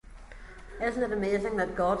Isn't it amazing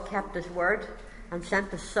that God kept his word and sent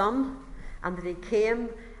the Son, and that he came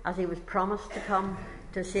as he was promised to come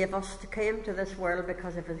to save us, to come to this world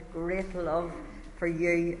because of his great love for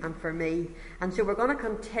you and for me. And so we're going to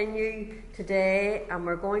continue today, and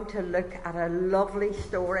we're going to look at a lovely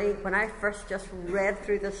story. When I first just read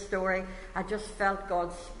through this story, I just felt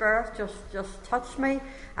God's Spirit just touch me.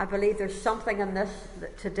 I believe there's something in this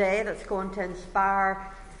today that's going to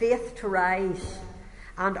inspire faith to rise.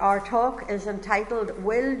 And our talk is entitled,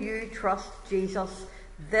 Will You Trust Jesus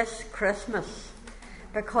This Christmas?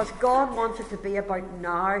 Because God wants it to be about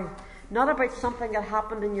now. Not about something that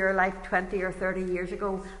happened in your life 20 or 30 years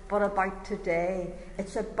ago, but about today.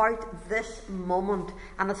 It's about this moment,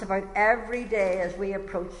 and it's about every day as we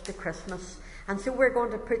approach the Christmas. And so we're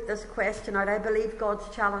going to put this question out. I believe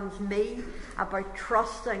God's challenged me about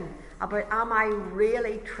trusting, about am I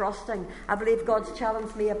really trusting? I believe God's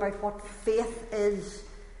challenged me about what faith is.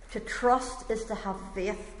 To trust is to have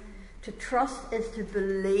faith. To trust is to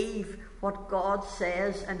believe what God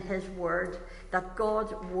says in his word, that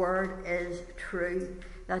God's word is true,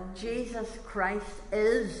 that Jesus Christ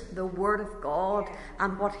is the word of God,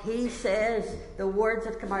 and what he says, the words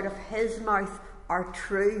that come out of his mouth, are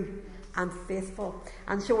true and faithful.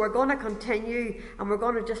 And so we're going to continue, and we're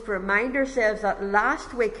going to just remind ourselves that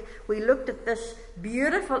last week we looked at this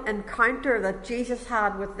beautiful encounter that Jesus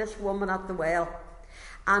had with this woman at the well.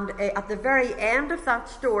 And at the very end of that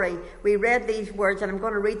story, we read these words, and I'm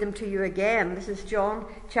going to read them to you again. This is John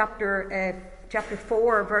chapter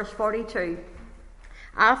 4, verse 42.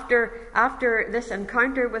 After this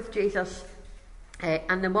encounter with Jesus,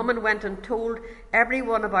 and the woman went and told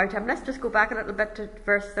everyone about him. Let's just go back a little bit to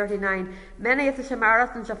verse 39. Many of the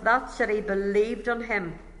Samaritans of that city believed on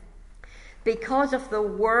him, because of the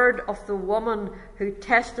word of the woman who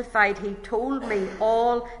testified, he told me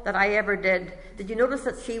all that I ever did. Did you notice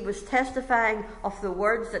that she was testifying of the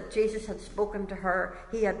words that Jesus had spoken to her?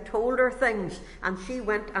 He had told her things, and she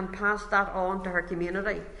went and passed that on to her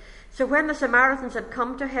community. So when the Samaritans had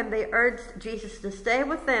come to him, they urged Jesus to stay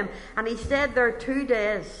with them, and he stayed there 2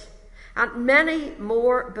 days. And many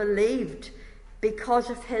more believed because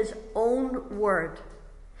of his own word.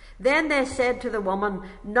 Then they said to the woman,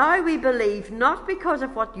 now we believe, not because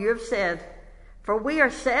of what you have said, for we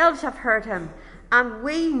ourselves have heard him, and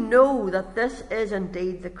we know that this is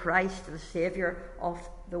indeed the Christ, the Saviour of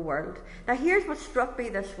the world. Now here's what struck me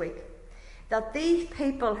this week, that these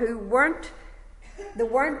people who weren't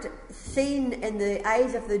seen in the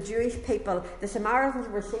eyes of the Jewish people, the Samaritans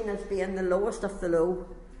were seen as being the lowest of the low.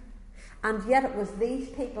 And yet it was these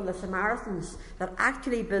people, the Samaritans, that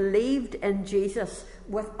actually believed in Jesus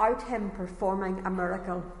without him performing a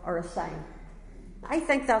miracle or a sign. I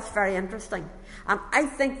think that's very interesting. And I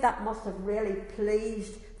think that must have really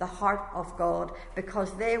pleased the heart of God,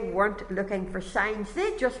 because they weren't looking for signs.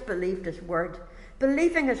 They just believed his word.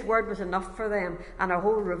 Believing his word was enough for them, and a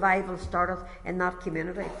whole revival started in that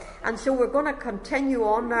community. And so we're going to continue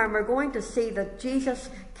on now, and we're going to see that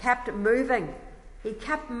Jesus kept moving. He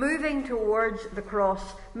kept moving towards the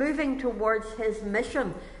cross, moving towards his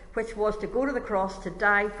mission, which was to go to the cross to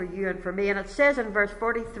die for you and for me. And it says in verse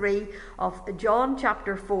 43 of John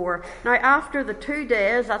chapter 4, now after the 2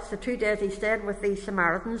 days, that's the 2 days he stayed with these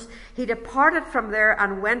Samaritans, he departed from there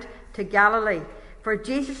and went to Galilee. For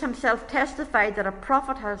Jesus himself testified that a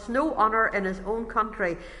prophet has no honour in his own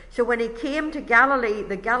country. So when he came to Galilee,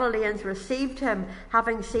 the Galileans received him,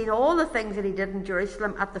 having seen all the things that he did in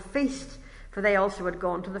Jerusalem at the feast, for they also had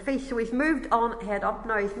gone to the feast. So he's moved on, head up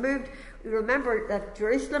now. He's moved, remember that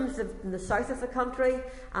Jerusalem's in the south of the country,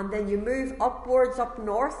 and then you move upwards, up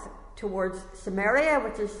north, towards Samaria,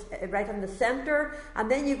 which is right in the centre,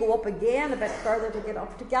 and then you go up again a bit further to get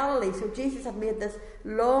up to Galilee. So Jesus had made this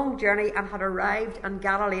long journey and had arrived in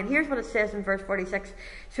Galilee. And here's what it says in verse 46.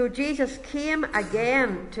 So Jesus came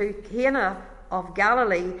again to Cana of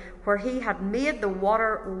Galilee, where he had made the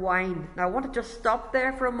water wine. Now I want to just stop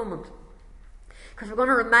there for a moment, because we're going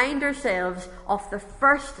to remind ourselves of the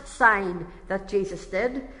first sign that Jesus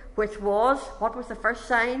did, which was, what was the first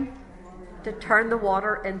sign? To turn the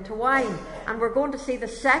water into wine. And we're going to see the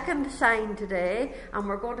second sign today, and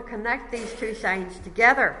we're going to connect these two signs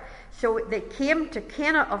together. So they came to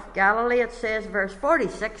Cana of Galilee, it says, verse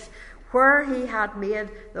 46, where he had made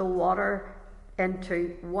the water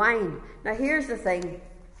into wine. Now here's the thing.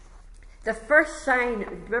 The first sign,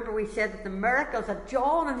 remember we said that the miracles, that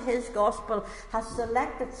John in his gospel has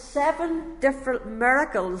selected 7 different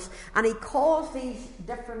miracles, and he calls these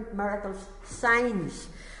different miracles signs.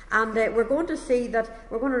 And we're going to see that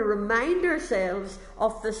we're going to remind ourselves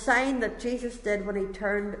of the sign that Jesus did when he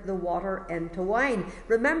turned the water into wine.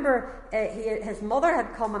 Remember, his mother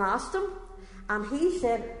had come and asked him, And he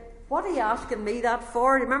said, what are you asking me that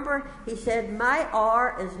for? Remember, he said, my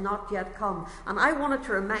hour is not yet come. And I wanted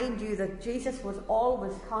to remind you that Jesus was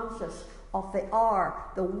always conscious of the hour,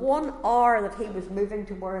 the 1 hour that he was moving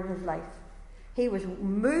toward in his life. He was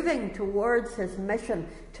moving towards his mission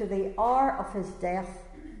to the hour of his death.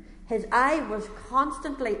 His eye was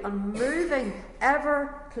constantly on moving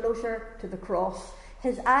ever closer to the cross.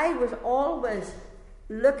 His eye was always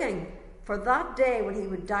looking for that day when he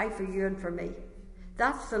would die for you and for me.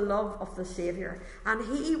 That's the love of the Saviour. And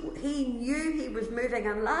he knew he was moving.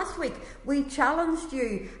 And last week we challenged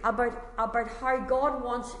you about how God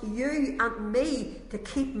wants you and me to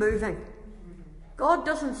keep moving. God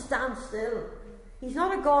doesn't stand still. He's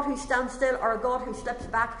not a God who stands still or a God who slips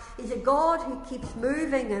back. He's a God who keeps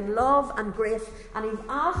moving in love and grace. And he's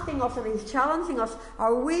asking us and he's challenging us,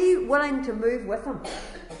 are we willing to move with him?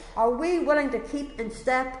 Are we willing to keep in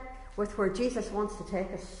step with where Jesus wants to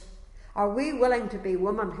take us? Are we willing to be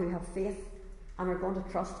women who have faith and are going to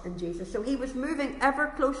trust in Jesus? So he was moving ever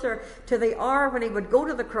closer to the hour when he would go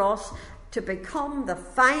to the cross to become the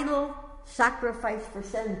final sacrifice for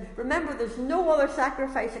sin. Remember, there's no other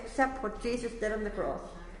sacrifice except what Jesus did on the cross.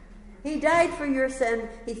 He died for your sin.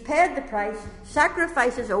 He's paid the price.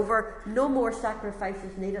 Sacrifice is over. No more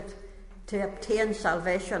sacrifices needed to obtain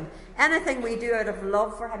salvation. Anything we do out of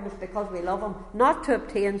love for him is because we love him, not to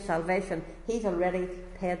obtain salvation. He's already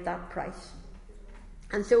paid that price.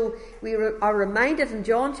 And so we are reminded in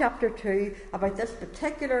John chapter 2 about this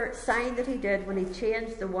particular sign that he did when he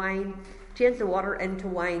changed the water into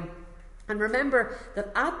wine. And remember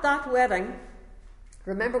that at that wedding,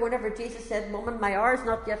 remember whenever Jesus said, "Woman, my hour is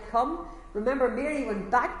not yet come," remember Mary went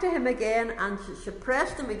back to him again and she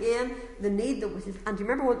pressed him again, the need that was his. And do you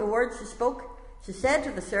remember what the words she spoke? She said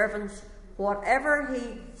to the servants, "Whatever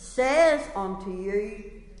he says unto you,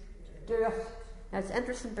 do it." Now it's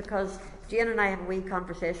interesting because Jane and I have a wee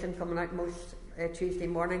conversation coming out most Tuesday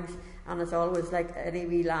mornings, and it's always like any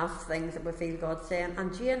wee last things that we feel God saying.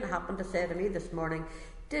 And Jane happened to say to me this morning,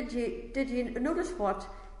 Did you notice what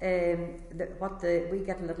we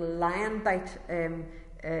get a little lion bite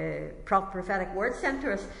prophetic word sent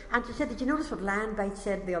to us? And she said, "Did you notice what lion bite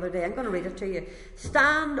said the other day?" I'm going to read it to you.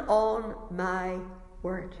 "Stand on my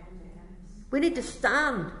word." We need to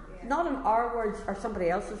stand, not on our words or somebody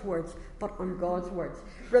else's words, but on God's words.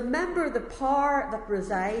 Remember the power that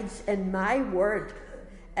resides in my word,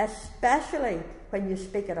 especially when you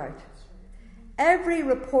speak it out. Every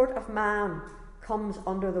report of man comes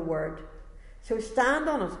under the word. So stand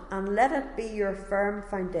on it and let it be your firm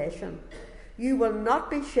foundation. You will not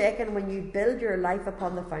be shaken when you build your life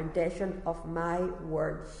upon the foundation of my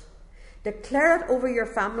words. Declare it over your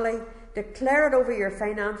family, declare it over your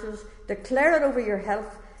finances, declare it over your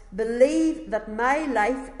health. Believe that my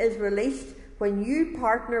life is released when you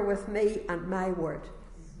partner with me and my word.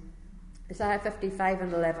 Isaiah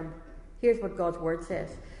 55:11. Here's what God's word says.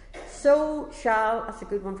 So shall, that's a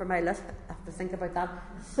good one for my list, I have to think about that.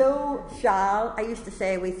 So shall, I used to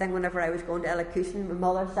say a wee thing whenever I was going to elocution, my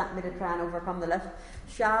mother sent me to try and overcome the list.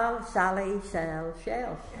 Shall Sally sell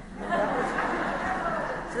shells?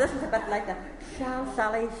 So this is a bit like that. Shall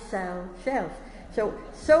Sally sell shells?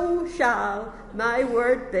 So shall my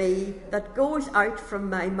word be that goes out from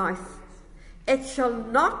my mouth. It shall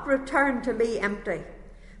not return to me empty,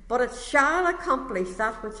 but it shall accomplish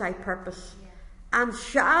that which I purpose, and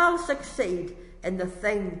shall succeed in the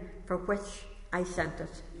thing for which I sent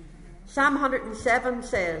it. Psalm 107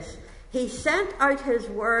 says, He sent out His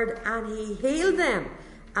word and He healed them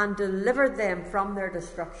and delivered them from their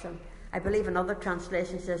destruction. I believe another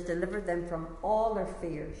translation says, delivered them from all their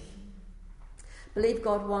fears. I believe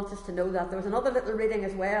God wants us to know that. There was another little reading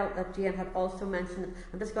as well that Jane had also mentioned.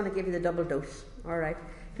 I'm just going to give you the double dose. Alright,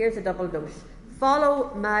 here's the double dose.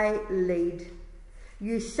 Follow my lead.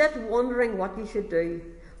 You sit wondering what you should do,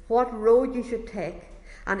 what road you should take,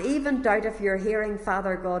 and even doubt if you're hearing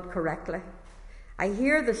Father God correctly. I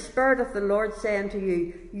hear the Spirit of the Lord saying to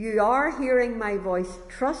you, you are hearing my voice.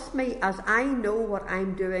 Trust me as I know what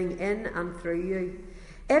I'm doing in and through you.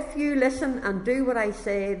 If you listen and do what I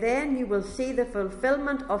say, then you will see the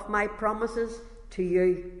fulfillment of my promises to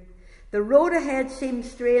you. The road ahead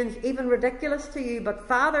seems strange, even ridiculous to you, but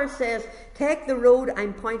Father says, take the road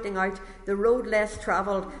I'm pointing out, the road less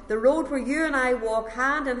travelled, the road where you and I walk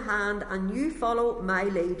hand in hand and you follow my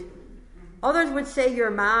lead. Others would say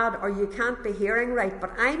you're mad or you can't be hearing right,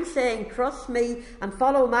 but I'm saying trust me and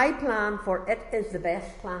follow my plan, for it is the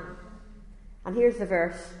best plan. And here's the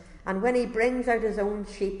verse. And when he brings out his own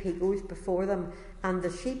sheep, he goes before them, and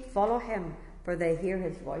the sheep follow him, for they hear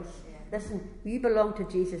his voice. Listen, you belong to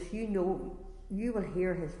Jesus. You know you will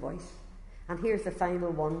hear his voice. And here's the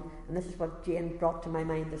final one, and this is what Jane brought to my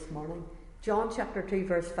mind this morning. John chapter 2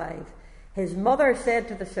 verse 5. His mother said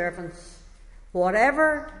to the servants,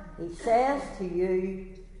 whatever he says to you,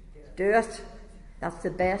 do it. That's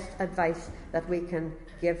the best advice that we can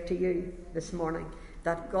give to you this morning.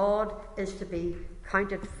 That God is to be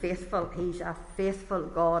counted faithful. He's a faithful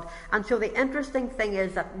God. And so the interesting thing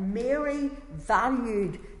is that Mary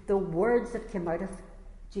valued the words that came out of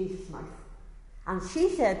Jesus' mouth. And she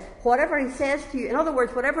said, whatever he says to you, in other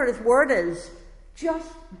words, whatever his word is,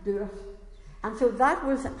 just do it. And so that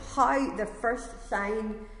was how the first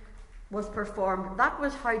sign was performed. That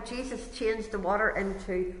was how Jesus changed the water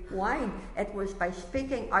into wine. It was by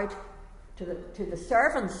speaking out to the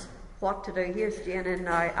servants what to do. Here's Jane in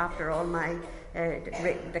now after all my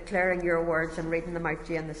declaring your words and reading them out,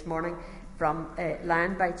 Jane, this morning from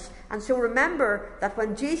Lion Bites. And so remember that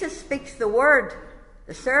when Jesus speaks the word,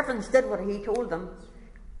 the servants did what he told them,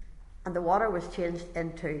 and the water was changed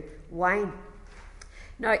into wine.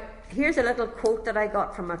 Now, here's a little quote that I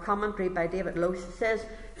got from a commentary by David Lose. It says,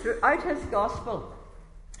 throughout his gospel,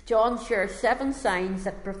 John shares 7 signs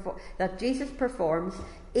that Jesus performs,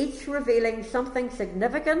 each revealing something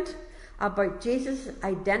significant about Jesus'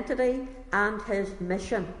 identity and his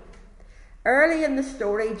mission. Early in the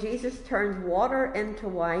story, Jesus turns water into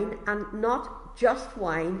wine, and not just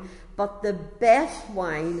wine, but the best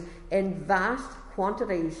wine in vast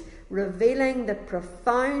quantities, revealing the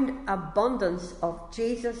profound abundance of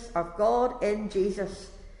Jesus, of God in Jesus,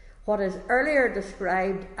 what is earlier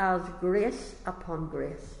described as grace upon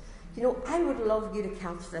grace. You know, I would love you to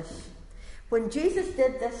catch this. When Jesus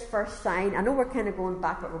did this first sign, I know we're kind of going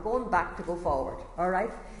back, but we're going back to go forward, all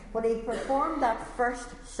right? When he performed that first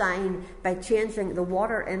sign by changing the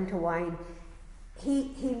water into wine,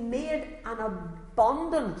 he made an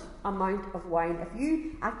abundant amount of wine. If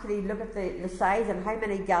you actually look at the size and how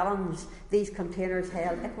many gallons these containers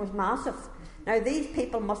held, it was massive. Now, these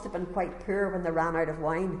people must have been quite poor when they ran out of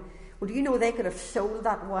wine. Well, do you know they could have sold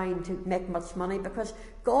that wine to make much money? Because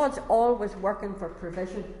God's always working for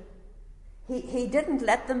provision. He didn't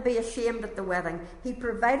let them be ashamed at the wedding. He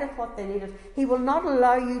provided what they needed. He will not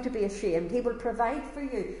allow you to be ashamed. He will provide for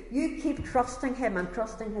you. You keep trusting him and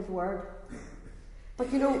trusting his word.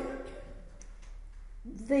 But you know,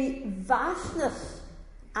 the vastness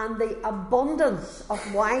and the abundance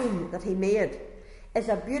of wine that he made is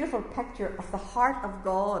a beautiful picture of the heart of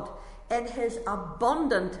God in his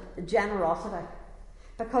abundant generosity.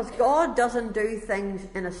 Because God doesn't do things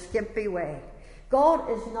in a skimpy way. God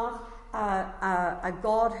is not a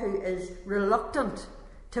God who is reluctant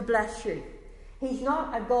to bless you. He's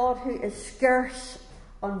not a God who is scarce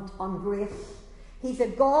on grace. He's a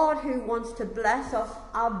God who wants to bless us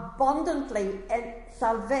abundantly in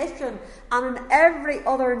salvation and in every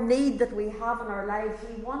other need that we have in our lives.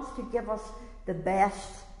 He wants to give us the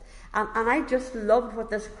best. And I just loved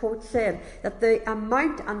what this quote said, that the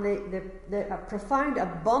amount and the profound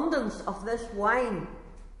abundance of this wine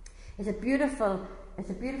is a beautiful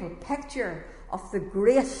picture of the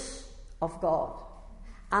grace of God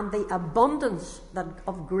and the abundance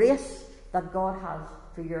of grace that God has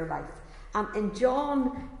for your life. And in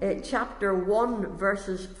John chapter 1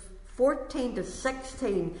 verses 14 to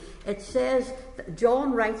 16, it says, that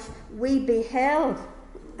John writes, we beheld,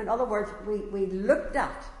 in other words, we looked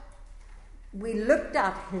at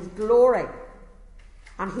his glory,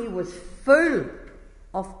 and he was full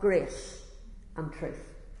of grace and truth.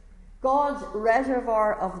 God's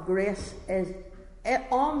reservoir of grace is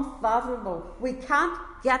unfathomable. We can't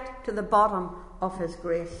get to the bottom of his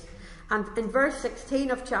grace. And in verse 16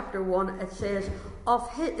 of chapter 1, it says,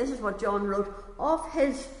 this is what John wrote, of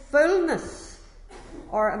his fullness,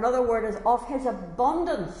 or another word is of his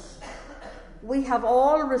abundance, we have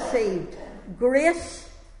all received grace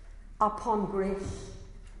upon grace.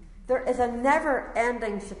 There is a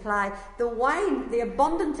never-ending supply. The wine, the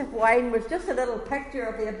abundance of wine, was just a little picture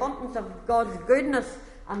of the abundance of God's goodness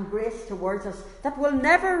and grace towards us that will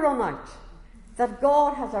never run out. That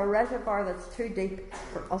God has a reservoir that's too deep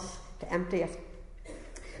for us to empty it.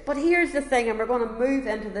 But here's the thing, and we're going to move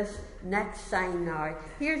into this next sign now.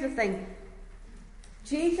 Here's the thing.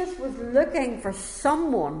 Jesus was looking for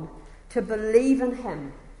someone to believe in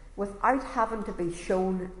him without having to be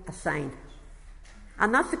shown a sign.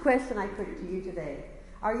 And that's the question I put to you today.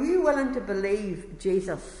 Are you willing to believe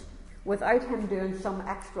Jesus without him doing some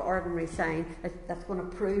extraordinary sign that's going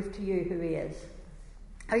to prove to you who he is?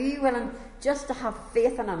 Are you willing just to have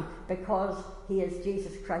faith in him because he is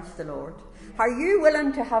Jesus Christ the Lord? Are you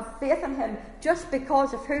willing to have faith in him just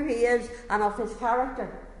because of who he is and of his character?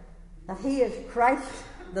 That he is Christ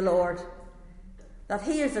the Lord. That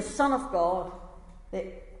he is the Son of God.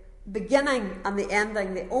 beginning and the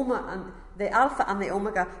ending, the Alpha and the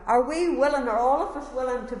Omega. Are we willing, are all of us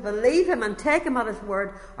willing to believe him and take him at his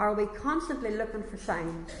word, or are we constantly looking for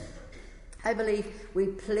signs? I believe we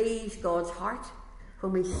please God's heart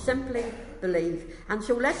when we simply believe. And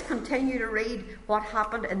so let's continue to read what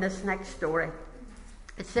happened in this next story.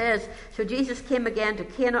 It says, so Jesus came again to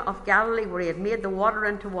Cana of Galilee, where he had made the water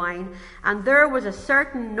into wine. And there was a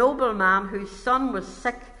certain nobleman whose son was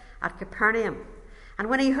sick at Capernaum. And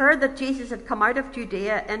when he heard that Jesus had come out of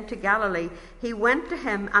Judea into Galilee, he went to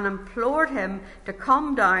him and implored him to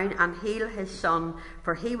come down and heal his son,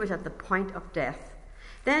 for he was at the point of death.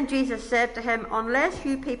 Then Jesus said to him, unless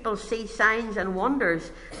you people see signs and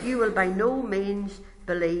wonders, you will by no means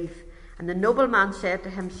believe. And the nobleman said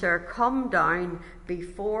to him, Sir, come down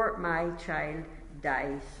before my child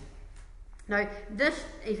dies. Now, this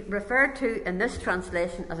is referred to in this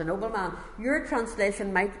translation as a nobleman. Your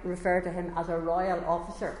translation might refer to him as a royal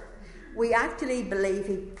officer. We actually believe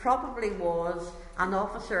he probably was an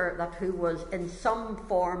officer who was in some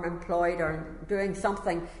form employed or doing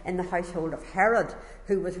something in the household of Herod,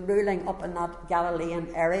 who was ruling up in that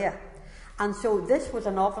Galilean area. And so this was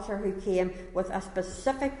an officer who came with a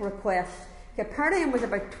specific request. Capernaum was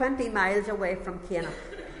about 20 miles away from Cana.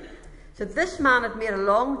 So this man had made a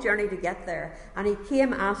long journey to get there, and he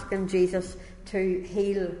came asking Jesus to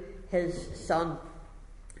heal his son.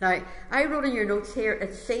 Now, I wrote in your notes here,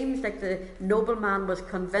 it seems like the nobleman was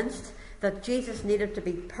convinced that Jesus needed to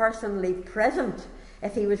be personally present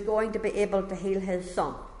if he was going to be able to heal his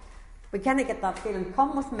son. We kind of get that feeling,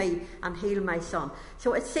 come with me and heal my son.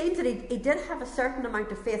 So it seems that he did have a certain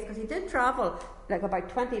amount of faith, because he did travel like about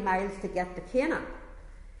 20 miles to get to Cana.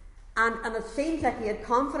 And it seems like he had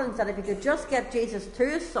confidence that if he could just get Jesus to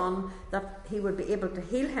his son, that he would be able to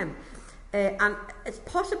heal him. And it's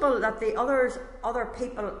possible that the other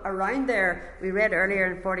people around there, we read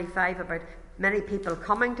earlier in 45 about many people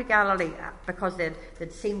coming to Galilee because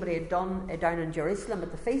they'd seen what he had done down in Jerusalem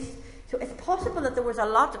at the feast. So it's possible that there was a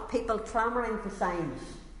lot of people clamouring for signs.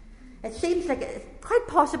 It seems like it's quite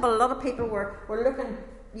possible a lot of people were looking,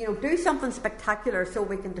 do something spectacular so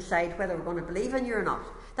we can decide whether we're going to believe in you or not.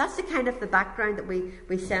 That's the kind of the background that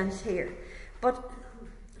we sense here. But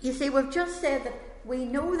you see, we've just said that we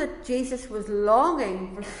know that Jesus was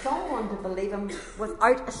longing for someone to believe him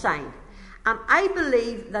without a sign. And I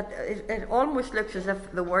believe that it almost looks as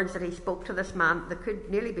if the words that he spoke to this man, that could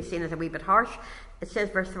nearly be seen as a wee bit harsh. It says,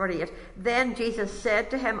 verse 38, then Jesus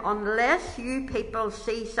said to him, unless you people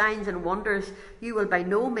see signs and wonders, you will by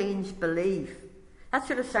no means believe. That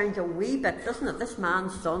sort of sounds a wee bit, doesn't it? This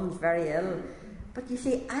man's son's very ill. But you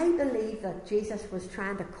see, I believe that Jesus was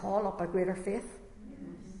trying to call up a greater faith.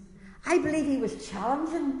 I believe he was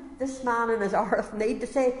challenging this man in his hour of need to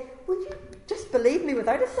say, would you just believe me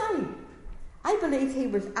without a sign? I believe he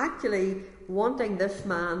was actually wanting this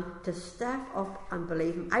man to step up and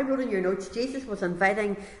believe him. I wrote in your notes, Jesus was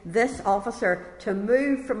inviting this officer to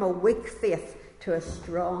move from a weak faith to a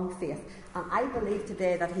strong faith. And I believe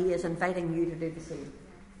today that he is inviting you to do the same.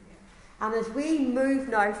 And as we move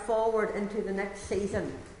now forward into the next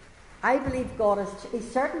season, I believe God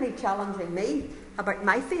is certainly challenging me about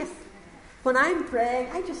my faith. When I'm praying,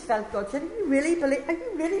 I just felt God said, are you really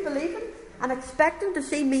believing and expecting to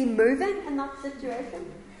see me moving in that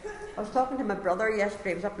situation? I was talking to my brother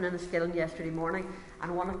yesterday. I was up in Enniskillen yesterday morning,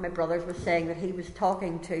 and one of my brothers was saying that he was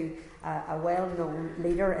talking to a well-known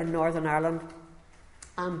leader in Northern Ireland,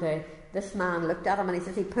 and this man looked at him and he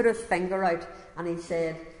says, he put his finger out and he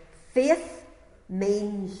said, faith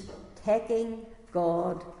means taking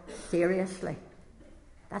God seriously.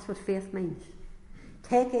 That's what faith means.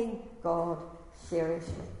 Taking God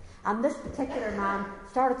seriously. And this particular man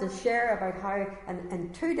started to share about how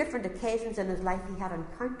in two different occasions in his life he had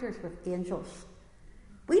encounters with angels.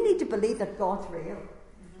 We need to believe that God's real.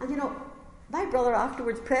 And my brother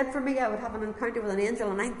afterwards prayed for me. I would have an encounter with an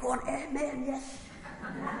angel, and I'm going, amen, yes.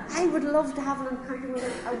 I would love to have an encounter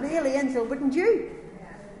with a real angel, wouldn't you?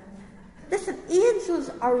 Listen, angels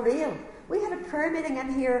are real. We had a prayer meeting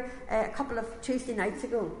in here a couple of Tuesday nights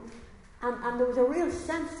ago, and there was a real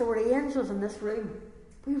sense there were angels in this room.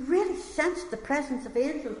 We really sensed the presence of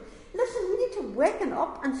angels. Listen, we need to waken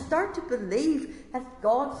up and start to believe that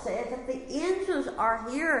God said that the angels are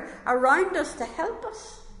here around us to help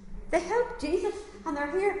us. They help Jesus, and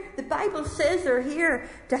they're here. The Bible says they're here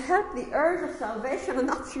to help the heirs of salvation, and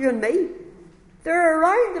that's you and me. They're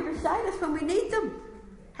around and beside us when we need them.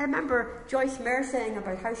 I remember Joyce Meyer saying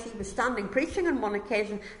about how she was standing preaching on one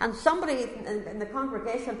occasion, and somebody in the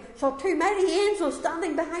congregation saw two mighty angels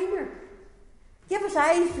standing behind her. Give us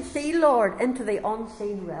eyes to see, Lord, into the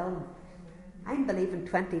unseen realm. I'm believing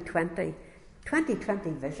 2020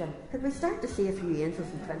 2020 vision. Could we start to see a few angels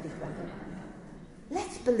in 2020?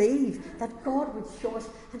 Let's believe that God would show us.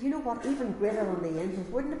 And you know what? Even greater than the angels,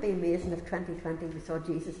 wouldn't it be amazing if 2020 we saw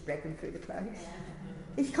Jesus breaking through the clouds?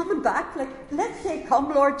 He's coming back. Like, let's say,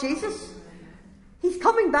 come Lord Jesus. He's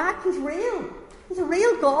coming back. He's real. He's a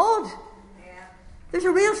real God. There's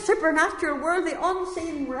a real supernatural world. The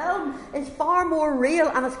unseen realm is far more real,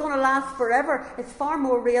 and it's going to last forever. It's far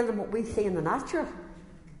more real than what we see in the natural.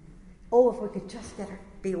 Oh, if we could just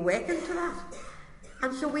be awakened to that.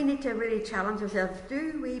 And so we need to really challenge ourselves.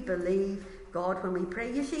 Do we believe God when we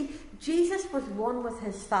pray? You see, Jesus was one with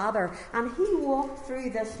his Father, and he walked through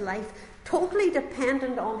this life totally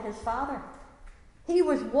dependent on his Father. He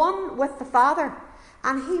was one with the Father,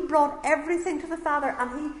 and he brought everything to the Father.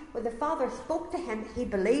 And when the Father spoke to him, he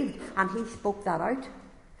believed, and he spoke that out.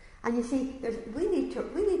 And you see, we need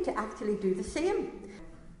to actually do the same.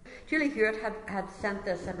 Julie Hewitt had sent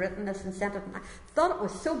this, had written this and sent it, and I thought it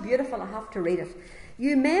was so beautiful I have to read it.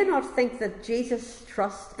 You may not think that Jesus'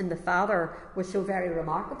 trust in the Father was so very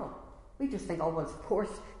remarkable. We just think, oh, well, of course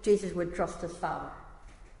Jesus would trust his Father.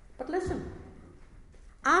 But listen,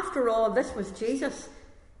 after all, this was Jesus.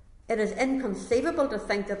 It is inconceivable to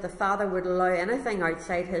think that the Father would allow anything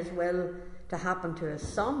outside his will to happen to his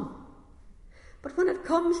Son. But when it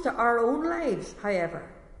comes to our own lives, however,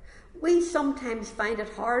 we sometimes find it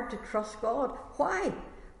hard to trust God. Why?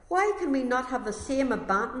 Why can we not have the same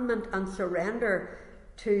abandonment and surrender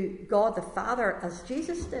to God the Father as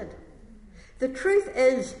Jesus did? The truth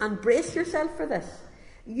is, and brace yourself for this,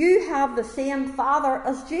 you have the same Father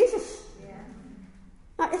as Jesus. Yeah.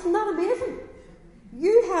 Now, isn't that amazing?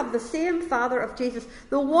 You have the same Father of Jesus.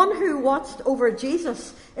 The one who watched over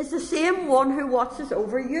Jesus is the same one who watches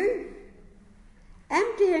over you.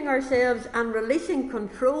 Emptying ourselves and releasing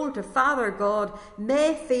control to Father God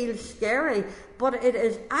may feel scary, but it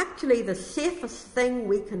is actually the safest thing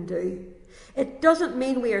we can do. It doesn't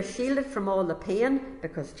mean we are shielded from all the pain,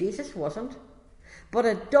 because Jesus wasn't. But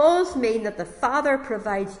it does mean that the Father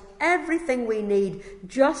provides everything we need,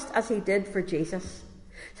 just as he did for Jesus.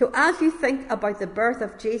 So as you think about the birth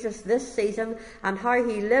of Jesus this season and how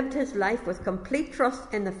he lived his life with complete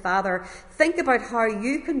trust in the Father, think about how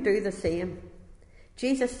you can do the same.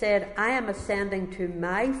 Jesus said, I am ascending to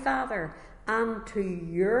my Father and to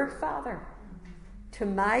your Father, to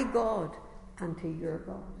my God and to your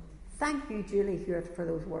God. Thank you, Julie Hewitt, for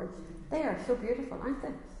those words. They are so beautiful, aren't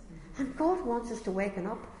they? And God wants us to waken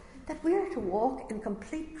up, that we are to walk in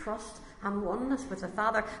complete trust and oneness with the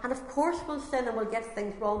Father. And of course we'll sin and we'll get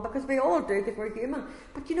things wrong, because we all do, because we're human.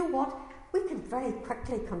 But you know what? We can very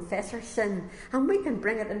quickly confess our sin, and we can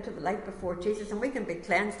bring it into the light before Jesus, and we can be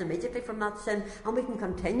cleansed immediately from that sin, and we can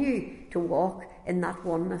continue to walk in that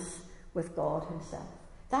oneness with God himself.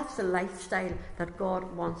 That's the lifestyle that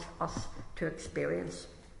God wants us to experience.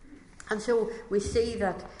 And so we see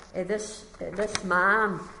that this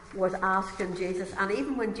man was asking Jesus, and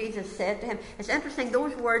even when Jesus said to him, it's interesting,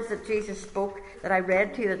 those words that Jesus spoke that I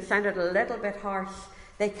read to you that sounded a little bit harsh,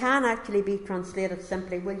 they can actually be translated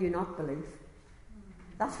simply, will you not believe?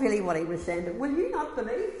 That's really what he was saying. Will you not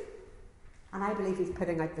believe? And I believe he's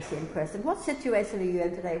putting out the same question. What situation are you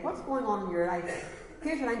in today? What's going on in your life?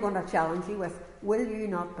 Here's what I'm going to challenge you with. Will you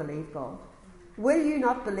not believe God? Will you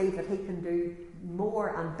not believe that he can do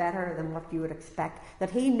more and better than what you would expect?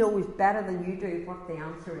 That he knows better than you do what the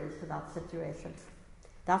answer is to that situation?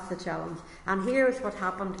 That's the challenge. And here's what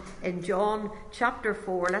happened in John chapter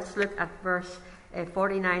 4. Let's look at verse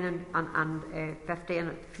 49 and 50 and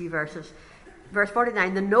a few verses. Verse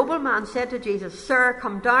 49, the nobleman said to Jesus, Sir,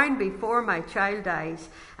 come down before my child dies.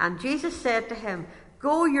 And Jesus said to him,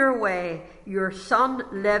 Go your way, your son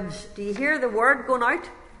lives. Do you hear the word going out?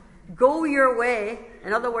 Go your way.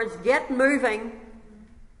 In other words, get moving.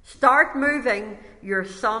 Start moving. Your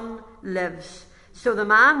son lives. So the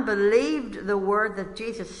man believed the word that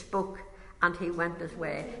Jesus spoke, and he went his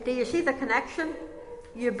way. Do you see the connection?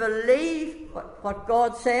 You believe what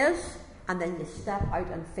God says, and then you step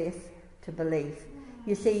out in faith to believe.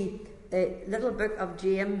 You see, the little book of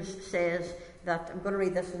James says that, I'm going to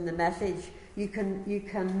read this in the Message, you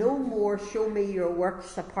can no more show me your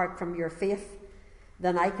works apart from your faith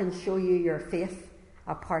than I can show you your faith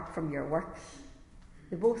apart from your works.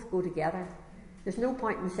 They both go together. There's no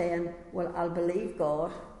point in saying, well, I'll believe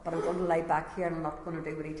God, but I'm going to lie back here and I'm not going to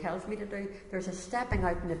do what he tells me to do. There's a stepping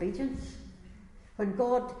out in obedience. When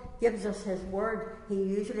God gives us his word, he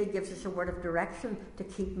usually gives us a word of direction to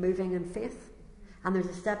keep moving in faith. And there's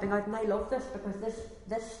a stepping out, and I love this, because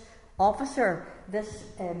this officer, this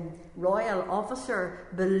royal officer,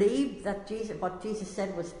 believed that what Jesus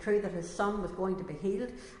said was true, that his son was going to be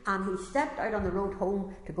healed, and he stepped out on the road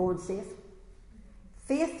home to go and see it.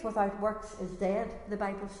 Faith without works is dead, the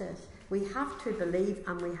Bible says. We have to believe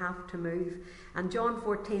and we have to move. And John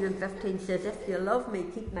 14:15 says, if you love me,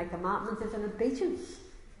 keep my commandments. It's an obedience.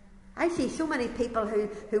 I see so many people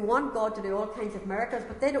who want God to do all kinds of miracles,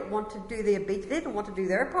 but they don't want to do the obedience. They don't want to do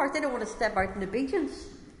their part. They don't want to step out in obedience.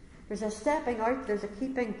 There's a stepping out. There's a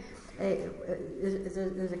keeping.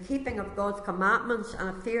 There's a keeping of God's commandments and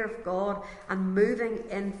a fear of God and moving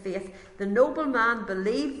in faith. The nobleman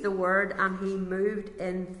believed the word and he moved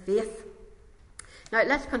in faith. Now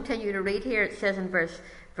let's continue to read here. It says in verse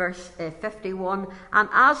 51, and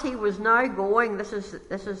as he was now going, this is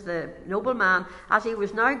the nobleman, as he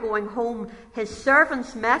was now going home, his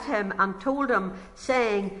servants met him and told him,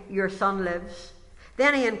 saying, your son lives.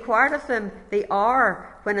 Then he inquired of them the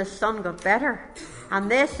hour when his son got better. And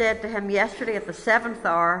they said to him, yesterday at the 7th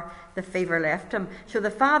hour the fever left him. So the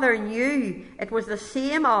father knew it was the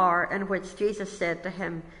same hour in which Jesus said to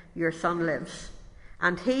him, your son lives.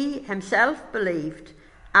 And he himself believed,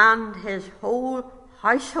 and his whole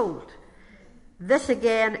household. This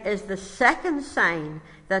again is the second sign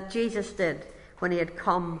that Jesus did when he had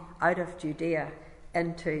come out of Judea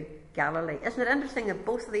into Galilee. Isn't it interesting that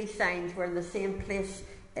both of these signs were in the same place,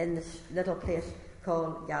 in this little place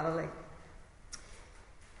called Galilee?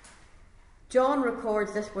 John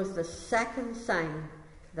records this was the second sign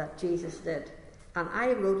that Jesus did. And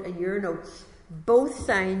I wrote in your notes, both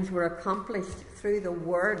signs were accomplished through the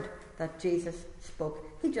word that Jesus spoke.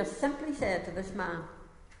 He just simply said to this man,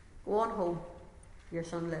 go on home, your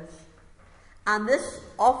son lives. And this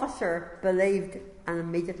officer believed and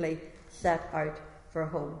immediately set out for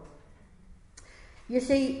home. You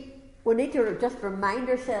see, we need to just remind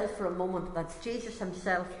ourselves for a moment that Jesus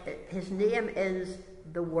himself, his name is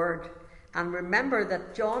the Word. And remember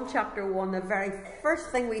that John chapter 1, the very first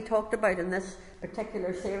thing we talked about in this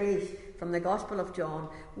particular series from the Gospel of John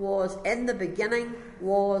was, in the beginning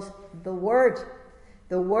was the Word.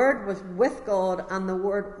 The Word was with God and the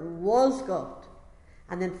Word was God.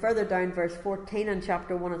 And then further down verse 14 in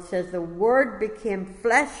chapter 1 it says, the Word became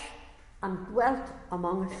flesh and dwelt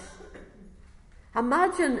among us.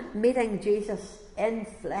 Imagine meeting Jesus in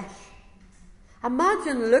flesh.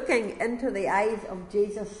 Imagine looking into the eyes of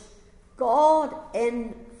Jesus, God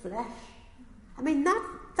in flesh. I mean, that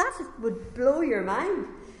would blow your mind.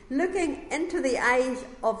 Looking into the eyes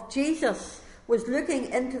of Jesus was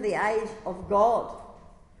looking into the eyes of God,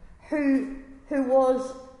 who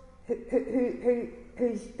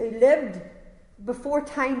lived before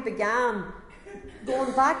time began,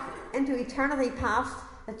 going back into eternity past,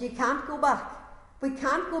 that you can't go back. We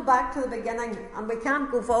can't go back to the beginning and we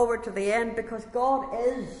can't go forward to the end, because God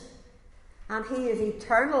is, and he is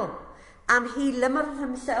eternal, and he limited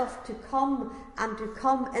himself to come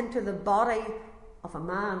into the body of a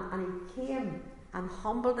man, and he came and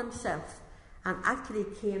humbled himself and actually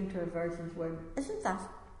came to a virgin's womb. Isn't that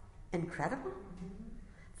incredible?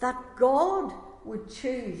 That God would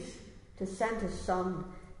choose to send his son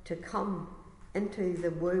to come into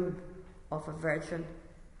the womb of a virgin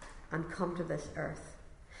and come to this earth.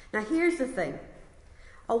 Now here's the thing.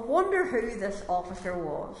 I wonder who this officer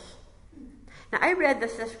was. Now I read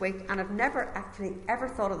this week and I've never actually ever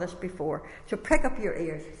thought of this before. So prick up your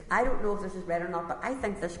ears. I don't know if this is right or not, but I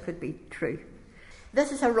think this could be true.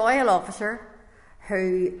 This is a royal officer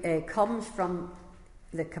who comes from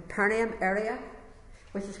the Capernaum area,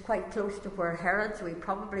 which is quite close to where Herod, so he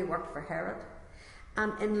probably worked for Herod.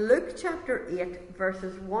 And in Luke chapter 8,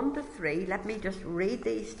 verses 1 to 3, let me just read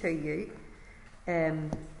these to you.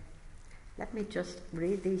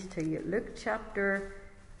 Luke chapter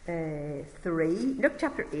 8.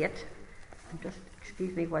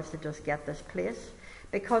 Excuse me whilst I just get this place.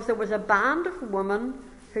 Because there was a band of women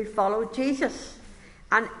who followed Jesus.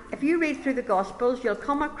 And if you read through the Gospels, you'll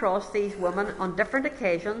come across these women on different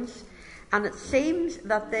occasions. And it seems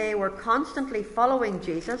that they were constantly following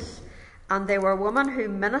Jesus. And there were women who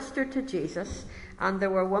ministered to Jesus, and there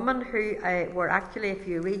were women who were actually, if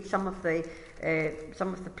you read some of the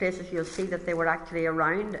places, you'll see that they were actually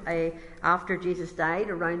around after Jesus died,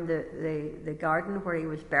 around the garden where he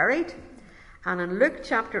was buried. And in Luke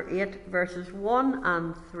chapter 8, verses 1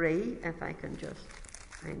 and 3, if I can just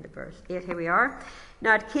find the verse 8, here we are.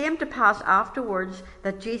 Now it came to pass afterwards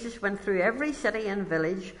that Jesus went through every city and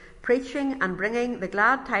village, preaching and bringing the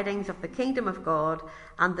glad tidings of the kingdom of God,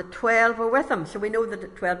 and the 12 were with him. So we know that the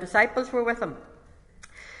 12 disciples were with him.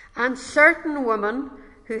 And certain women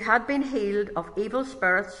who had been healed of evil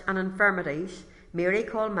spirits and infirmities, Mary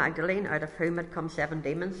called Magdalene, out of whom had come 7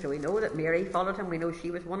 demons. So we know that Mary followed him. We know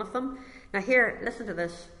she was one of them. Now here, listen to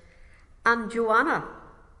this. And Joanna,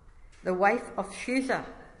 the wife of Chuza,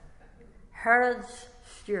 Herod's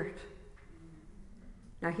steward.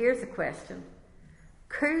 Now here's the question.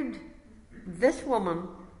 Could this woman,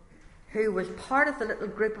 who was part of the little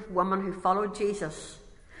group of women who followed Jesus,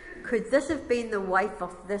 could this have been the wife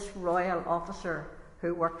of this royal officer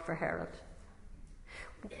who worked for Herod?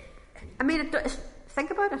 I mean,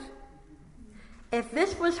 think about it. If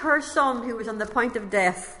this was her son who was on the point of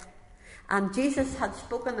death, and Jesus had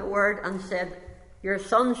spoken the word and said, "Your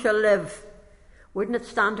son shall live," wouldn't it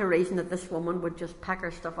stand to reason that this woman would just pack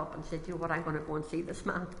her stuff up and say, "Do you know what, I'm going to go and see this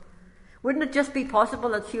man"? Wouldn't it just be possible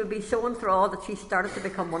that she would be so enthralled that she started to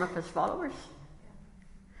become one of his followers?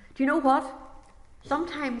 Do you know what?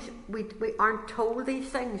 Sometimes we aren't told these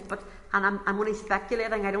things, and I'm only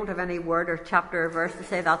speculating. I don't have any word or chapter or verse to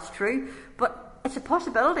say that's true, but it's a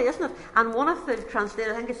possibility, isn't it? And one of the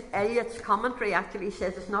translators, I think it's Eliot's commentary, actually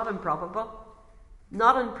says it's not improbable.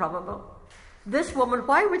 Not improbable. This woman,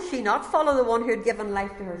 why would she not follow the one who had given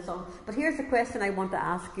life to her son? But here's the question I want to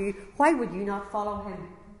ask you. Why would you not follow him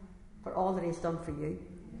for all that he's done for you?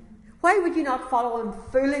 Why would you not follow him,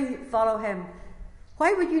 fully follow him?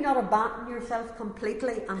 Why would you not abandon yourself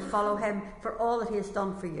completely and follow him for all that he has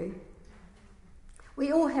done for you?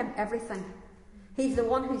 We owe him everything. He's the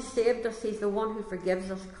one who saved us. He's the one who forgives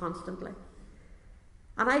us constantly.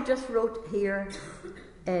 And I just wrote here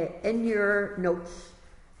in your notes,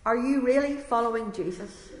 are you really following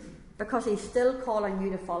Jesus? Because he's still calling you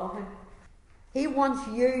to follow him. He wants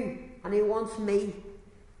you and he wants me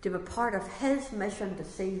to be part of his mission to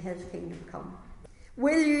see his kingdom come.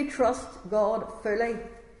 Will you trust God fully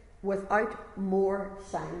without more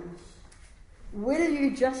signs? Will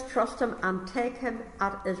you just trust him and take him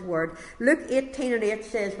at his word? Luke 18:8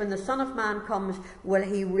 says, when the Son of Man comes, will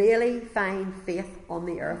he really find faith on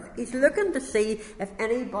the earth? He's looking to see if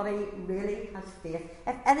anybody really has faith,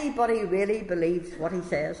 if anybody really believes what he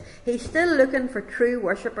says. He's still looking for true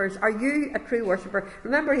worshippers. Are you a true worshipper?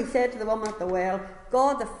 Remember, he said to the woman at the well,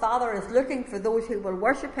 God the Father is looking for those who will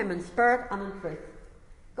worship him in spirit and in truth.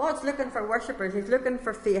 God's looking for worshippers. He's looking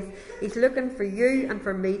for faith. He's looking for you and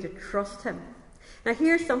for me to trust him. Now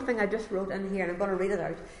here's something I just wrote in here, and I'm going to read it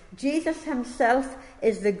out. Jesus himself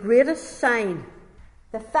is the greatest sign.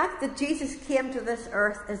 The fact that Jesus came to this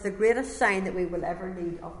earth is the greatest sign that we will ever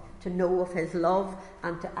need to know of his love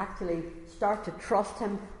and to actually start to trust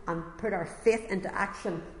him and put our faith into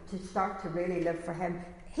action to start to really live for him.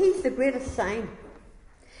 He's the greatest sign.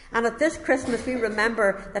 And at this Christmas we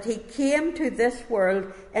remember that he came to this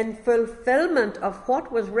world in fulfillment of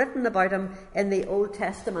what was written about him in the Old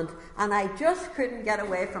Testament. And I just couldn't get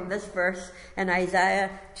away from this verse in Isaiah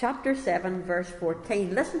chapter 7 verse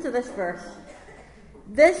 14. Listen to this verse.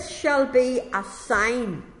 This shall be a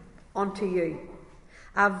sign unto you.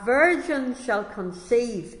 A virgin shall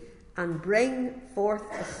conceive and bring forth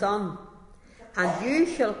a son. And you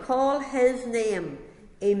shall call his name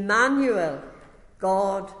Emmanuel,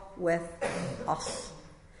 God with us.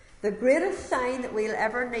 The greatest sign that we'll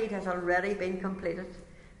ever need has already been completed.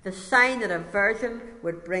 The sign that a virgin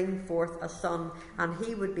would bring forth a son, and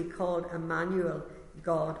he would be called Emmanuel,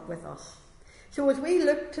 God with us. So as we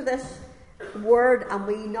look to this word and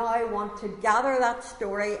we now want to gather that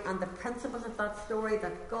story and the principles of that story,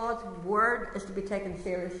 that God's word is to be taken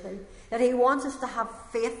seriously, that he wants us to have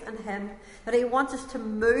faith in him, that he wants us to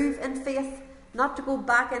move in faith, not to go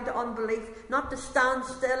back into unbelief, not to stand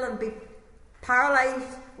still and be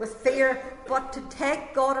paralysed with fear, but to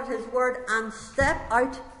take God at his word and step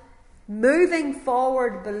out, moving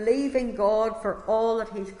forward, believing God for all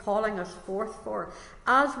that he's calling us forth for.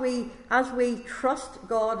 As we trust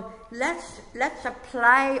God, let's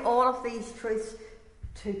apply all of these truths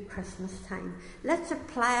to Christmas time. Let's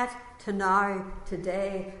apply it to now,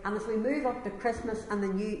 today, and as we move up to Christmas and the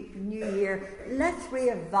new year, let's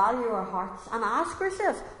reevaluate our hearts and ask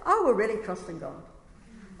ourselves, are we really trusting God?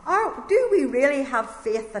 Do we really have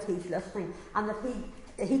faith that he's listening and that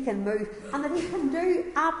he can move and that he can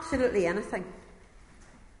do absolutely anything?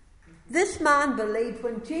 This man believed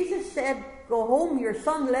when Jesus said, go home, your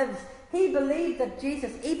son lives. He believed that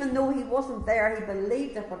Jesus, even though he wasn't there, he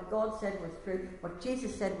believed that what God said was true, what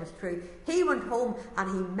Jesus said was true. He went home and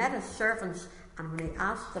he met his servants, and when he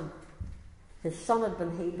asked them, his son had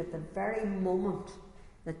been healed at the very moment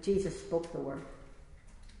that Jesus spoke the word.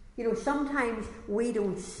 You know, sometimes we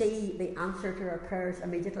don't see the answer to our prayers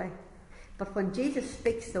immediately. But when Jesus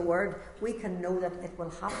speaks the word, we can know that it will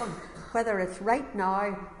happen. Whether it's right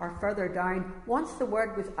now or further down, once the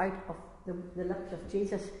word goes out of the lips of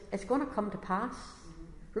Jesus, it's going to come to pass.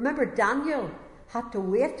 Remember, Daniel had to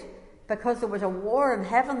wait because there was a war in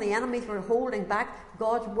heaven. The enemies were holding back.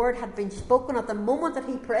 God's word had been spoken at the moment that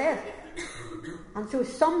he prayed. And so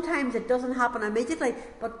sometimes it doesn't happen immediately,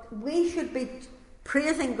 but we should be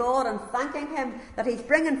praising God and thanking Him that He's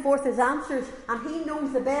bringing forth His answers, and He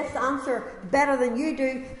knows the best answer better than you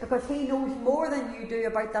do, because He knows more than you do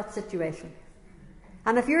about that situation.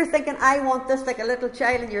 And if you're thinking, I want this like a little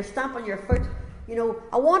child, and you're stamping your foot,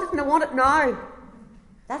 I want it and I want it now,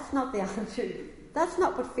 that's not the attitude. That's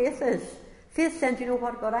not what faith is. Faith says, you know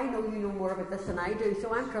what, God, I know you know more about this than I do,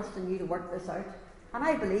 so I'm trusting you to work this out. And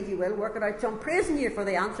I believe you will work it out. So I'm praising you for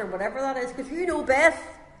the answer, whatever that is, because you know best.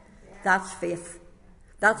 That's faith.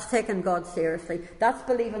 That's taking God seriously. That's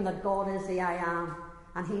believing that God is the I am,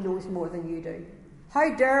 and He knows more than you do.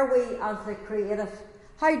 How dare we, as the created,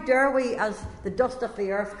 how dare we, as the dust of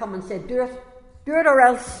the earth, come and say, do it or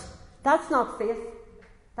else? That's not faith.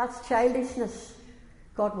 That's childishness.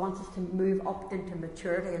 God wants us to move up into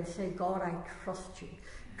maturity and say, God, I trust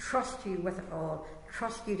you with it all,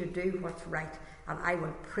 trust you to do what's right, and I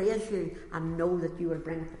will praise you and know that you will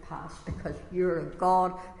bring it to pass, because you're a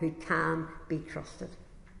God who can be trusted.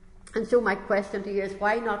 And so my question to you is,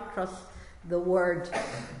 why not trust the Word?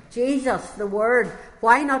 Jesus, the Word.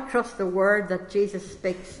 Why not trust the Word that Jesus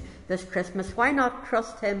speaks this Christmas? Why not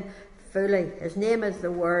trust Him fully? His name is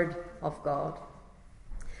the Word of God.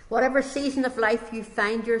 Whatever season of life you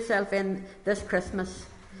find yourself in this Christmas,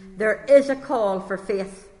 there is a call for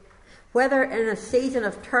faith. Whether in a season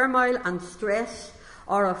of turmoil and stress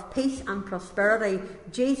or of peace and prosperity,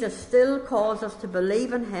 Jesus still calls us to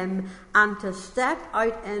believe in Him and to step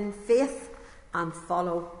out in faith and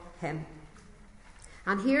follow Him.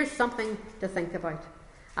 And here's something to think about.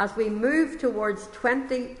 As we move towards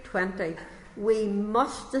 2020, we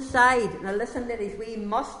must decide. Now listen, ladies, we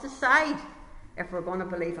must decide if we're going to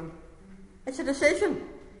believe Him. It's a decision.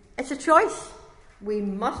 It's a choice. We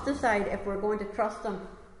must decide if we're going to trust Him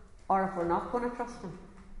or if we're not going to trust Him.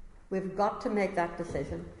 We've got to make that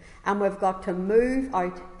decision. And we've got to move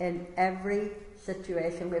out in every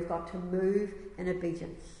situation. We've got to move in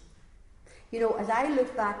obedience. As I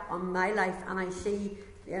look back on my life and I see,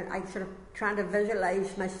 I sort of trying to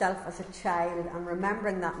visualise myself as a child and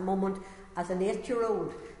remembering that moment as an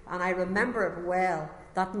 8-year-old, and I remember it well,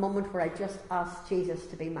 that moment where I just asked Jesus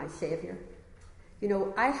to be my Saviour.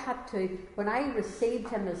 I had to, when I received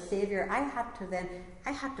Him as Saviour, I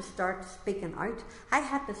had to start speaking out. I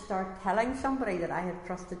had to start telling somebody that I had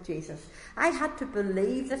trusted Jesus. I had to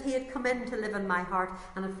believe that He had come in to live in my heart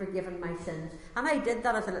and had forgiven my sins. And I did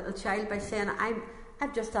that as a little child by saying,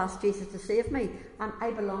 I've just asked Jesus to save me, and I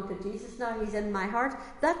belong to Jesus now. He's in my heart.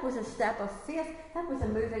 That was a step of faith. That was a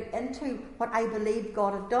moving into what I believed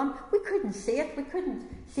God had done. We couldn't see it. We couldn't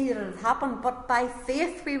see that it had happened. But by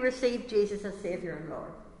faith we received Jesus as Saviour and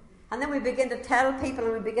Lord. And then we begin to tell people,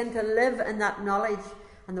 and we begin to live in that knowledge.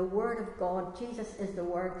 And the Word of God, Jesus is the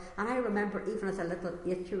Word. And I remember, even as a little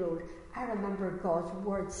 8-year-old, I remember God's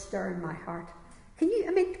Word stirring my heart. Can you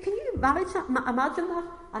imagine that?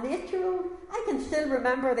 An 8-year-old? I can still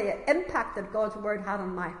remember the impact that God's Word had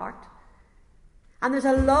on my heart. And there's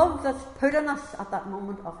a love that's put in us at that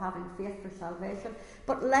moment of having faith for salvation.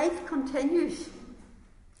 But life continues.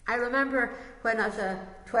 I remember when, as a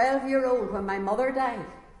 12-year-old, when my mother died,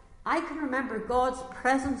 I can remember God's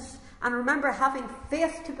presence and remember having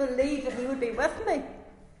faith to believe that He would be with me.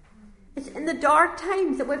 It's in the dark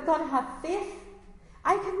times that we've got to have faith.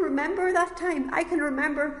 I can remember that time. I can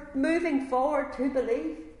remember moving forward to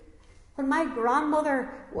believe. When my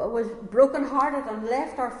grandmother was broken-hearted and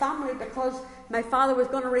left our family because my father was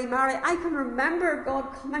going to remarry, I can remember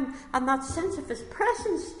God coming and that sense of His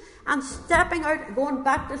presence and stepping out, going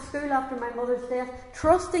back to school after my mother's death,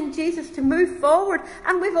 trusting Jesus to move forward.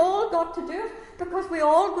 And we've all got to do it, because we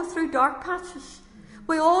all go through dark patches.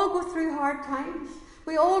 We all go through hard times.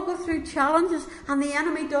 We all go through challenges, and the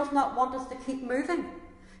enemy does not want us to keep moving.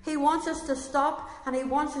 He wants us to stop, and he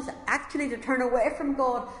wants us actually to turn away from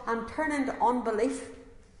God and turn into unbelief.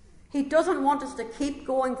 He doesn't want us to keep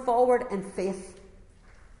going forward in faith,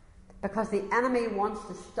 because the enemy wants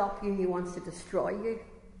to stop you. He wants to destroy you.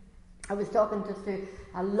 I was talking to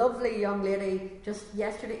a lovely young lady just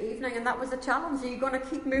yesterday evening, and that was the challenge. Are you going to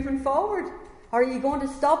keep moving forward? Or are you going to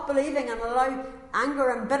stop believing and allow anger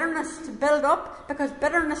and bitterness to build up? Because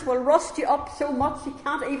bitterness will rust you up so much you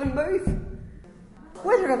can't even move.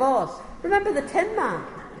 Wizard of Oz. Remember the Tin Man?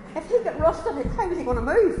 If he got rusted, how was he going to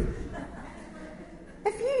move?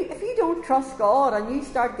 If you don't trust God and you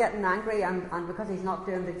start getting angry and because He's not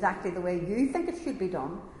doing it exactly the way you think it should be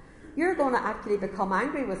done, you're going to actually become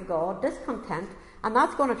angry with God, discontent, and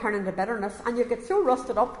that's going to turn into bitterness, and you get so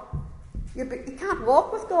rusted up you can't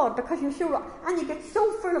walk with God because you're so, and you get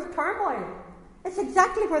so full of turmoil. It's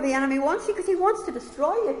exactly where the enemy wants you, because he wants to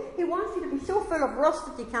destroy you. He wants you to be so full of rust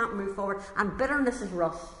that you can't move forward, and bitterness is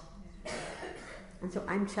rust. And so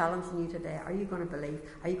I'm challenging you today. Are you going to believe?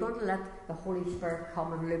 Are you going to let the Holy Spirit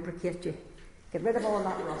come and lubricate you? Get rid of all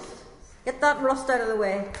that rust. Get that rust out of the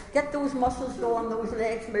way. Get those muscles going, those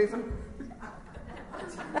legs moving.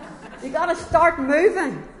 You got to start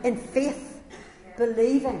moving in faith,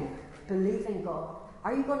 believing God.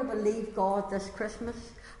 Are you going to believe God this Christmas?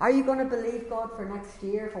 Are you going to believe God for next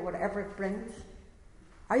year, for whatever it brings?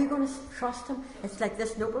 Are you going to trust Him? It's like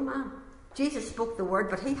this nobleman. Jesus spoke the word,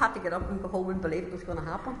 but he had to get up and go home and believe it was going to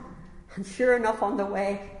happen. And sure enough, on the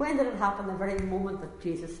way, when did it happen? The very moment that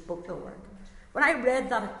Jesus spoke the word. When I read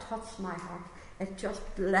that, it touched my heart. It just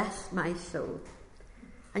blessed my soul.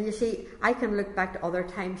 And you see, I can look back to other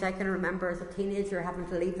times. I can remember as a teenager having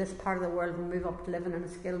to leave this part of the world and move up to living in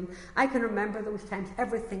Enniskillen. I can remember those times,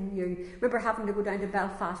 everything new. Remember having to go down to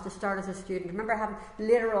Belfast to start as a student. Remember having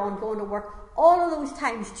later on going to work. All of those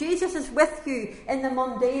times, Jesus is with you in the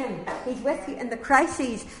mundane. He's with you in the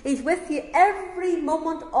crises. He's with you every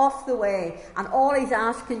moment of the way. And all He's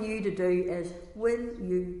asking you to do is, will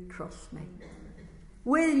you trust me?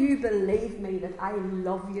 Will you believe me that I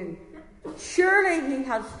love you? Surely He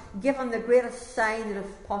has given the greatest sign that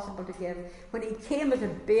is possible to give when He came as a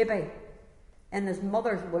baby in His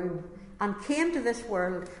mother's womb and came to this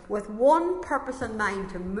world with one purpose in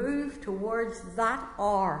mind, to move towards that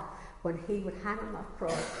hour when He would hang on that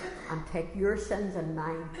cross and take your sins and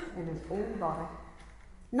mine in His own body.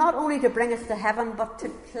 Not only to bring us to heaven, but to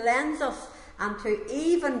cleanse us and to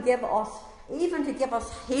even give us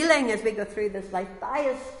healing as we go through this life. By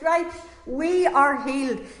His stripes we are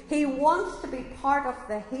healed. He wants to be part of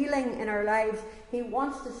the healing in our lives. He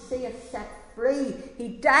wants to see us set free. He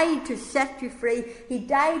died to set you free. He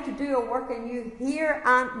died to do a work in you here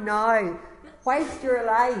and now, whilst you're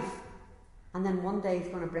alive. And then one day He's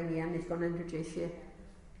going to bring you in. He's going to introduce you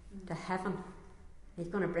to heaven. He's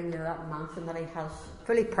going to bring you to that mansion that He has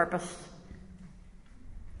fully purposed.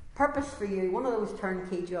 Purpose for you, one of those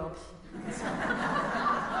turnkey jobs.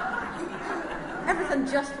 Everything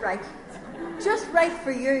just right. Just right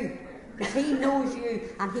for you. Because He knows you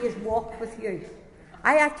and He has walked with you.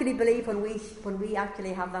 I actually believe when we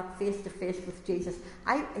actually have that face to face with Jesus,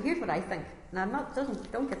 here's what I think. Now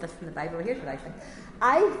don't get this from the Bible, here's what I think.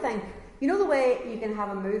 I think, you know the way you can have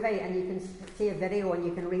a movie and you can see a video and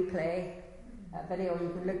you can replay a video and you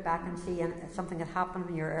can look back and see something that happened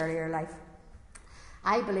in your earlier life.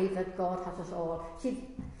 I believe that God has us all. See,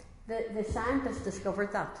 the scientists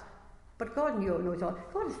discovered that. But God knows all.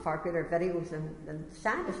 God has far greater videos than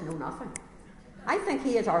scientists know nothing. I think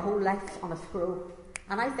He is our whole life on a scroll.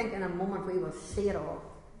 And I think in a moment we will see it all.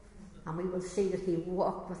 And we will see that He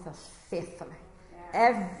walked with us faithfully.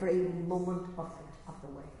 Every moment of the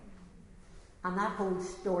way. And that whole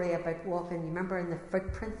story about walking, you remember in the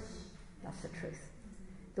footprints? That's the truth.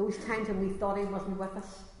 Those times when we thought He wasn't with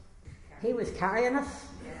us, He was carrying us.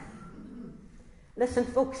 Listen,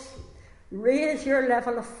 folks, raise your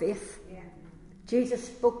level of faith. Jesus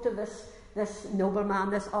spoke to this nobleman,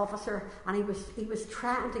 this officer, and he was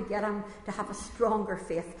trying to get him to have a stronger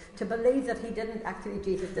faith, to believe that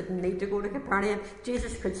Jesus didn't need to go to Capernaum.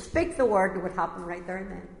 Jesus could speak the word and it would happen right there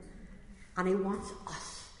and then. And He wants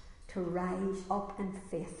us to rise up in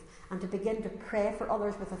faith and to begin to pray for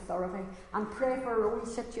others with authority and pray for our own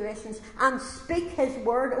situations and speak His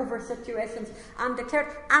word over situations and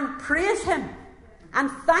declare and praise Him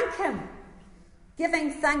and thank Him.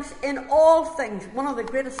 Giving thanks in all things. One of the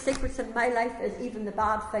greatest secrets in my life is even the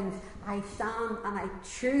bad things. I stand and I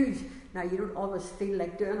choose. Now, you don't always feel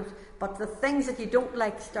like doing it, but the things that you don't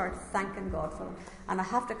like, start thanking God for them. And I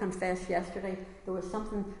have to confess, yesterday, there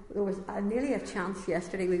was nearly a chance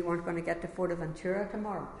yesterday we weren't going to get to Fuerteventura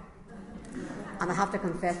tomorrow. And I have to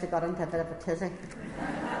confess, I got into a bit of a tizzy.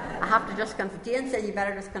 I have to just confess. Jane said you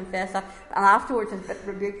better just confess that. And afterwards I was a bit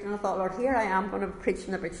rebuked and I thought, Lord, here I am going to be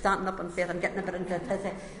preaching about standing up in faith and getting a bit into a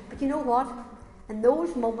tizzy. But you know what? In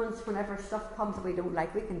those moments whenever stuff comes that we don't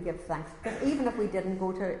like, we can give thanks. Because even if we didn't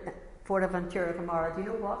go to Fuerteventura tomorrow, do you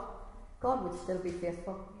know what? God would still be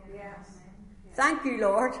faithful. Yes. Thank you,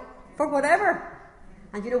 Lord, for whatever.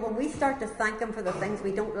 And you know, when we start to thank Him for the things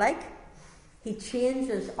we don't like, He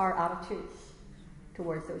changes our attitudes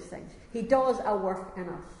towards those things. He does a work in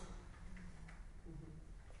us.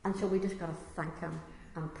 And so we just got to thank Him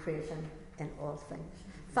and praise Him in all things.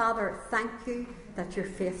 Father, thank You that You're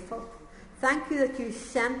faithful. Thank You that You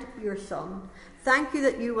sent Your Son. Thank You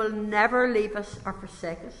that You will never leave us or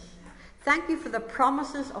forsake us. Thank You for the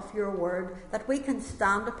promises of Your word that we can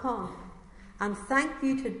stand upon. And thank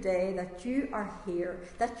You today that You are here,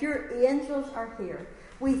 that Your angels are here.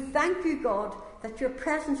 We thank You, God, that Your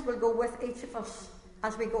presence will go with each of us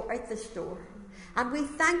as we go out this door. And we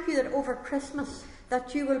thank You that over Christmas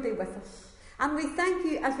that You will be with us. And we thank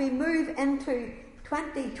you as we move into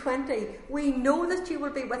 2020. We know that you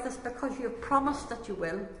will be with us because you have promised that you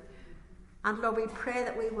will. And Lord, we pray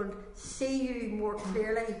that we will see you more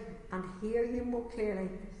clearly and hear you more clearly.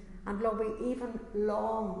 And Lord, we even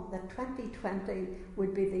long that 2020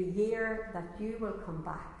 would be the year that you will come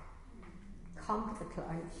back. Come to the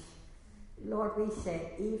clouds. Lord, we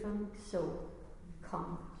say, even so,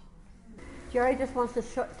 come. Jerry just wants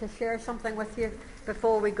to share something with you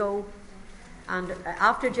before we go. And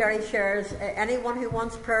after Jerry shares, anyone who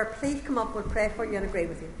wants prayer, please come up. We'll pray for you and agree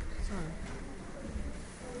with you.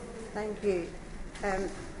 Thank you.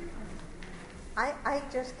 I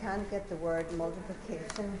just can't get the word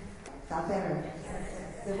multiplication. Is that better?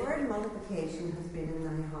 The word multiplication has been in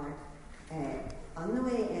my heart on the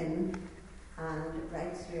way in and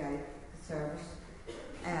right throughout the service,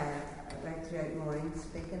 right throughout morning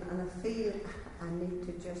speaking, and I feel I need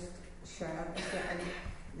to just share it with you.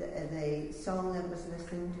 The song that I was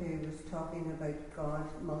listening to was talking about God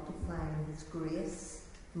multiplying His grace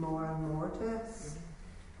more and more to us.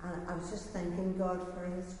 And I was just thanking God for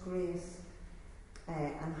His grace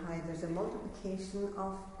and how there's a multiplication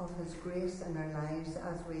of His grace in our lives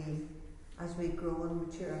as we grow and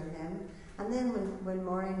mature in Him. And then when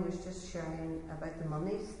Maureen was just sharing about the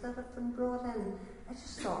monies that have been brought in, I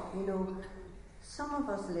just thought, some of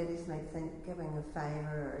us ladies might think giving a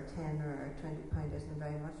 £5 or a £10 or a £20 isn't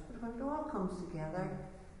very much, but when it all comes together,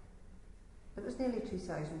 it was nearly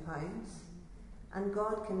 £2,000. And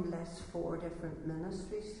God can bless 4 different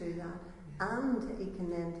ministries through that, and He can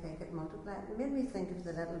then take it and multiply it. It made me think of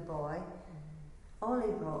the little boy. All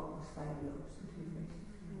he brought was 5 loaves and 2 fishes.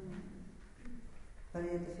 But he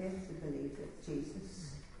had the faith to believe that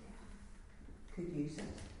Jesus could use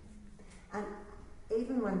it. And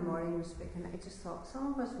even when Maureen was speaking, I just thought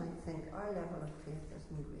some of us might think our level of faith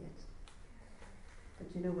isn't great. But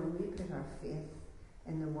when we put our faith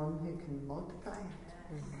in the one who can multiply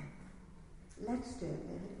it, let's do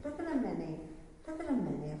it. Look at how many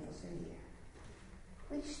of us are here.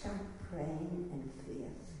 We start praying in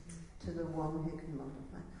faith to the one who can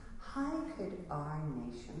multiply. How could our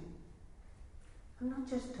nation, I'm not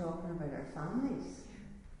just talking about our families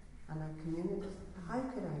and our communities, how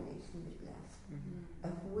could our nation be blessed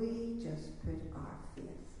if we just put our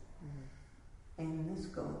faith in this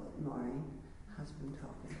God that Maureen has been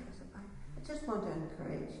talking to us about? I just want to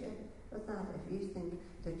encourage you with that. If you think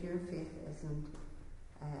that your faith isn't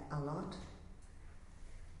a lot,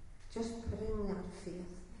 just putting that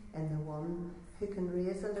faith in the one who can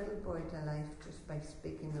raise a little boy to life just by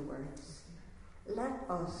speaking the words. Let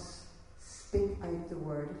us speak out the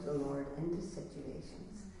word of the Lord into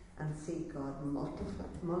situations and see God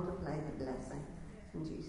multiply the blessing in Jesus'